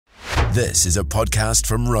This is a podcast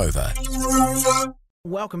from Rover.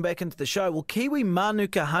 Welcome back into the show. Well, Kiwi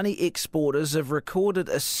Manuka honey exporters have recorded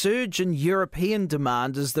a surge in European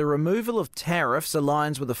demand as the removal of tariffs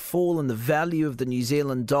aligns with a fall in the value of the New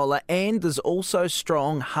Zealand dollar, and there's also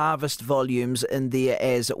strong harvest volumes in there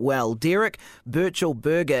as well. Derek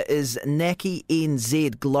Burchell-Berger is NACI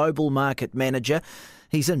NZ Global Market Manager.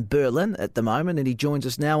 He's in Berlin at the moment and he joins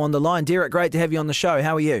us now on the line. Derek, great to have you on the show.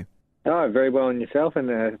 How are you? Oh, very well, and yourself, and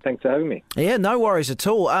thanks for having me. Yeah, no worries at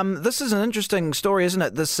all. This is an interesting story, isn't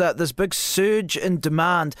it? This big surge in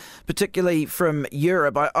demand, particularly from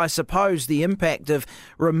Europe. I suppose the impact of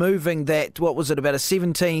removing that, what was it, about a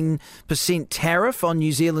 17% tariff on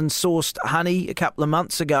New Zealand-sourced honey a couple of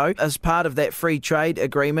months ago as part of that free trade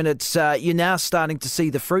agreement. It's you're now starting to see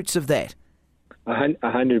the fruits of that.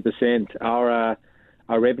 100%. Our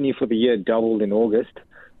revenue for the year doubled in August.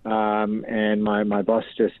 And my boss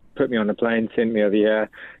just put me on a plane, sent me over here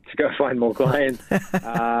to go find more clients. It's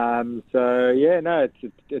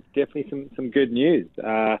definitely some good news.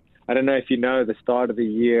 I don't know if you know, the start of the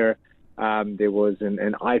year, there was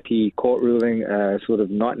an IP court ruling sort of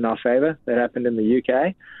not in our favour that happened in the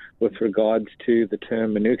UK with regards to the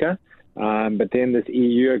term Manuka. But then this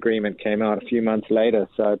EU agreement came out a few months later,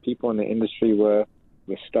 so people in the industry were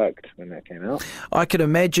stoked when that came out. I can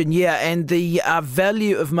imagine, yeah, and the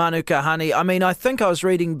value of Manuka honey, I mean, I think I was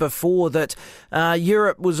reading before that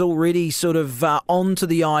Europe was already sort of onto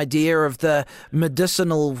the idea of the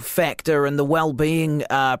medicinal factor and the well-being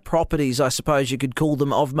properties, I suppose you could call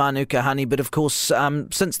them, of Manuka honey, but of course,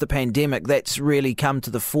 since the pandemic, that's really come to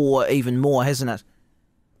the fore even more, hasn't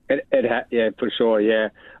it? Yeah, for sure, yeah.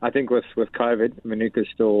 I think with COVID, Manuka's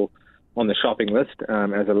still on the shopping list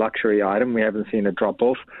as a luxury item. We haven't seen a drop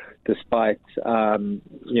off despite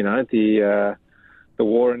the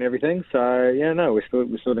war and everything. So yeah, no, we're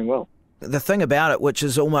still doing well. The thing about it, which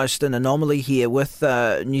is almost an anomaly here with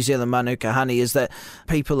New Zealand Manuka honey, is that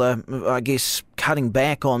people are, I guess, cutting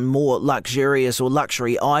back on more luxurious or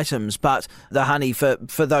luxury items, but the honey, for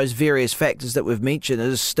those various factors that we've mentioned,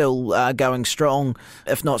 is still going strong,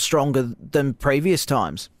 if not stronger than previous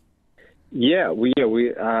times. Yeah,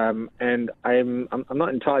 and I'm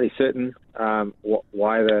not entirely certain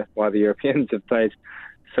why the Europeans have placed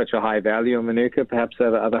such a high value on Manuka, perhaps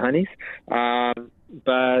over other honeys.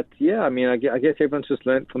 But yeah, I mean, I guess everyone's just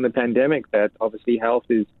learnt from the pandemic that obviously health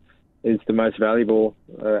is the most valuable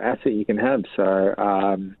asset you can have. So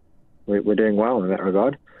we're doing well in that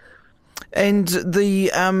regard. And the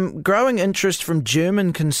growing interest from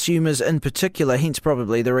German consumers in particular, hence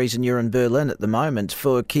probably the reason you're in Berlin at the moment,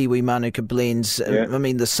 for Kiwi Manuka blends. Yeah. I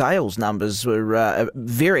mean, the sales numbers were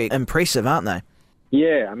very impressive, aren't they?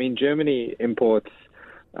 Yeah, I mean, Germany imports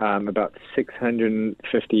about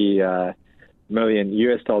 $650 million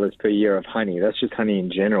US per year of honey. That's just honey in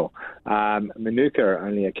general. Manuka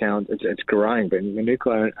only accounts, it's growing, but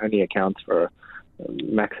Manuka only accounts for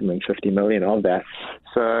maximum 50 million of that.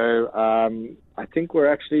 So I think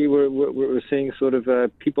we're seeing sort of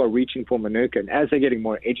people are reaching for Manuka, and as they're getting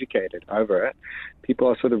more educated over it, people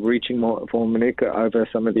are sort of reaching more for Manuka over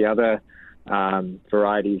some of the other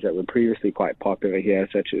varieties that were previously quite popular here,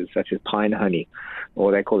 such as pine honey,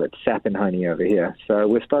 or they call it sapin honey over here. So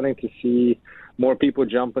we're starting to see more people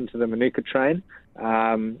jump into the Manuka train,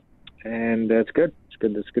 and it's good.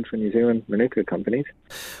 It's good for New Zealand Manuka companies.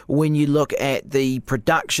 When you look at the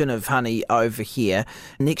production of honey over here,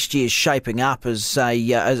 next year's shaping up as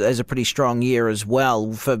a pretty strong year as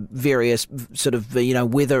well for various sort of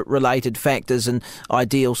weather-related factors and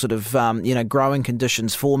ideal sort of growing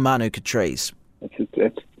conditions for Manuka trees.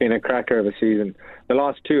 It's been a cracker of a season. The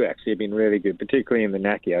last two actually have been really good, particularly in the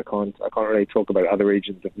NACI. I can't really talk about other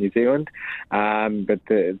regions of New Zealand, but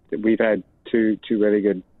we've had two really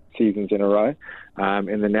good seasons in a row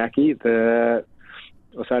in the NACI.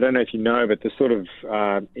 Also, I don't know if you know, but the sort of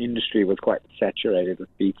industry was quite saturated with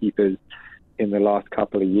beekeepers in the last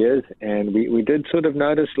couple of years, and we did sort of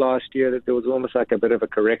notice last year that there was almost like a bit of a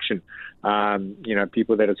correction.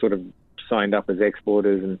 People that had sort of signed up as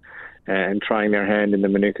exporters and trying their hand in the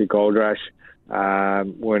Manuka Gold Rush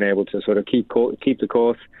weren't able to sort of keep the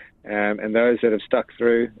course. And those that have stuck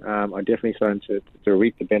through are definitely starting to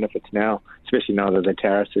reap the benefits now, especially now that the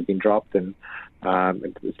tariffs have been dropped, and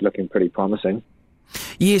it's looking pretty promising.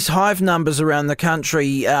 Yes, hive numbers around the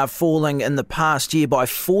country are falling in the past year by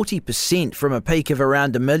 40% from a peak of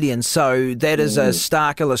around 1 million. So that is a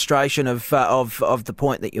stark illustration of the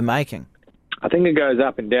point that you're making. I think it goes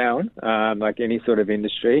up and down, like any sort of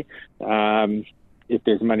industry. If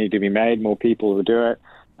there's money to be made, more people will do it.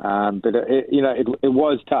 But it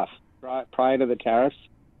was tough. Right? Prior to the tariffs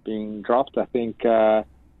being dropped, I think I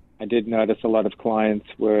did notice a lot of clients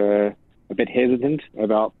were a bit hesitant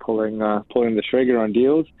about pulling the trigger on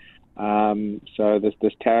deals. So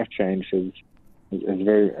this tariff change has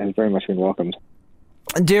very much been welcomed.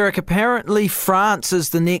 Derek, apparently France is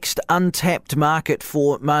the next untapped market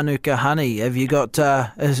for Manuka honey. Have you got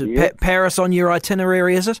Paris on your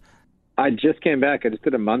itinerary, is it? I just came back. I just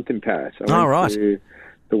did a month in Paris. I went to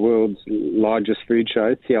the world's largest food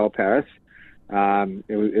show, Ciel Paris.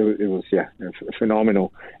 It was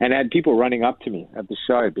phenomenal. And I had people running up to me at the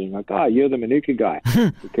show being like, "Oh, you're the Manuka guy,"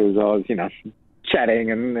 because I was,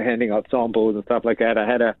 chatting and handing out samples and stuff like that. I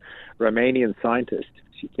had a Romanian scientist.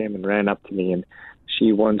 She came and ran up to me, and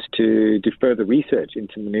she wants to do further research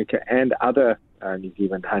into Manuka and other New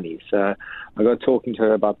Zealand honeys. So I got talking to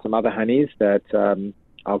her about some other honeys that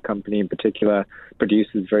our company in particular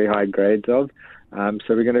produces very high grades of. So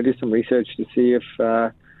we're going to do some research to see if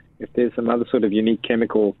there's some other sort of unique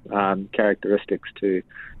chemical characteristics to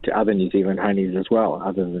other New Zealand honeys as well,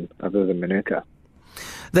 other than Manuka.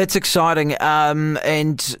 That's exciting,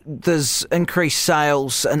 and there's increased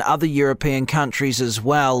sales in other European countries as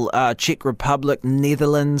well, Czech Republic,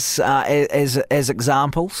 Netherlands, as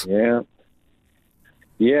examples.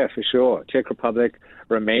 Yeah, for sure. Czech Republic,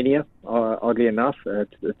 Romania, oddly enough,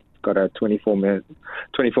 it's got a 24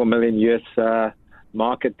 million US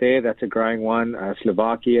market there. That's a growing one.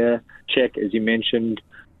 Slovakia, Czech, as you mentioned,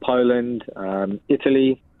 Poland,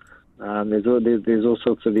 Italy. There's all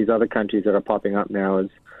sorts of these other countries that are popping up now as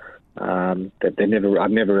that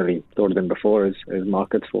I've never really thought of them before as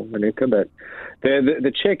markets for Manuka, but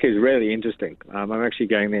the Czech is really interesting. I'm actually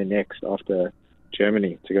going there next after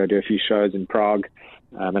Germany to go do a few shows in Prague,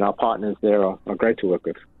 and our partners there are great to work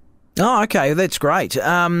with. Oh, okay, that's great.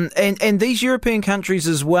 And these European countries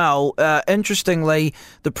as well, interestingly,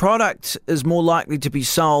 the product is more likely to be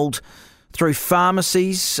sold through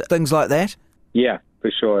pharmacies, things like that? Yeah, for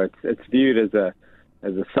sure. It's viewed as a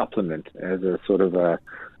supplement, as a sort of a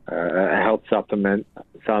health supplement.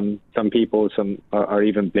 Some people are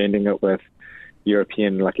even blending it with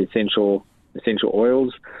European like essential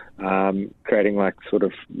oils, creating like sort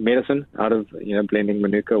of medicine out of blending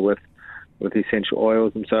Manuka with essential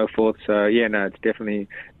oils and so forth. So it's definitely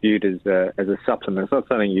viewed as a supplement. It's not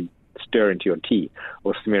something you stir into your tea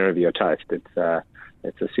or smear over your toast. It's a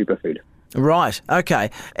superfood. Right. Okay.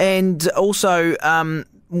 And also,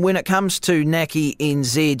 when it comes to Naki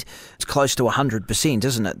NZ, it's close to 100%,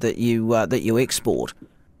 isn't it, that you export?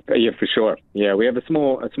 Yeah, for sure. Yeah, we have a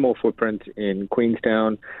small footprint in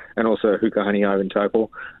Queenstown and also Huka Honey Island Topol.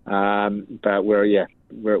 But we're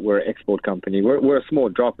an export company. We're a small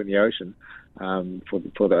drop in the ocean for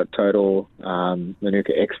the total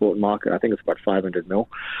Manuka export market. I think it's about 500 mil.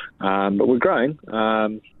 But we're growing.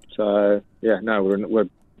 We're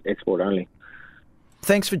export only.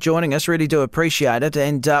 Thanks for joining us. Really do appreciate it,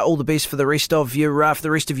 and all the best for the rest of your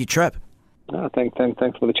trip. Thanks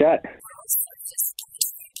for the chat.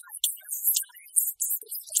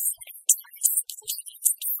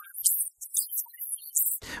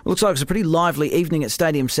 Looks like it was a pretty lively evening at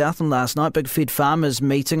Stadium Southland last night. Big Fed Farmers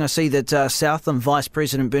meeting. I see that Southland Vice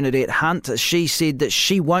President Bernadette Hunt, she said that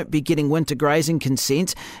she won't be getting winter grazing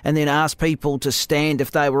consent, and then asked people to stand if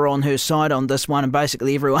they were on her side on this one. And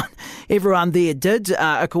basically everyone there did,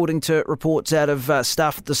 according to reports out of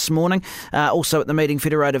Stuff this morning. Also at the meeting,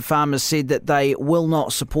 Federated Farmers said that they will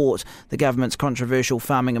not support the government's controversial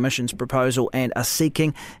farming emissions proposal and are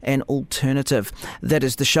seeking an alternative. That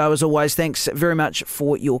is the show as always. Thanks very much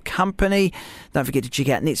for your company. Don't forget to check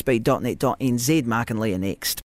out netspeed.net.nz. Mark and Leah next.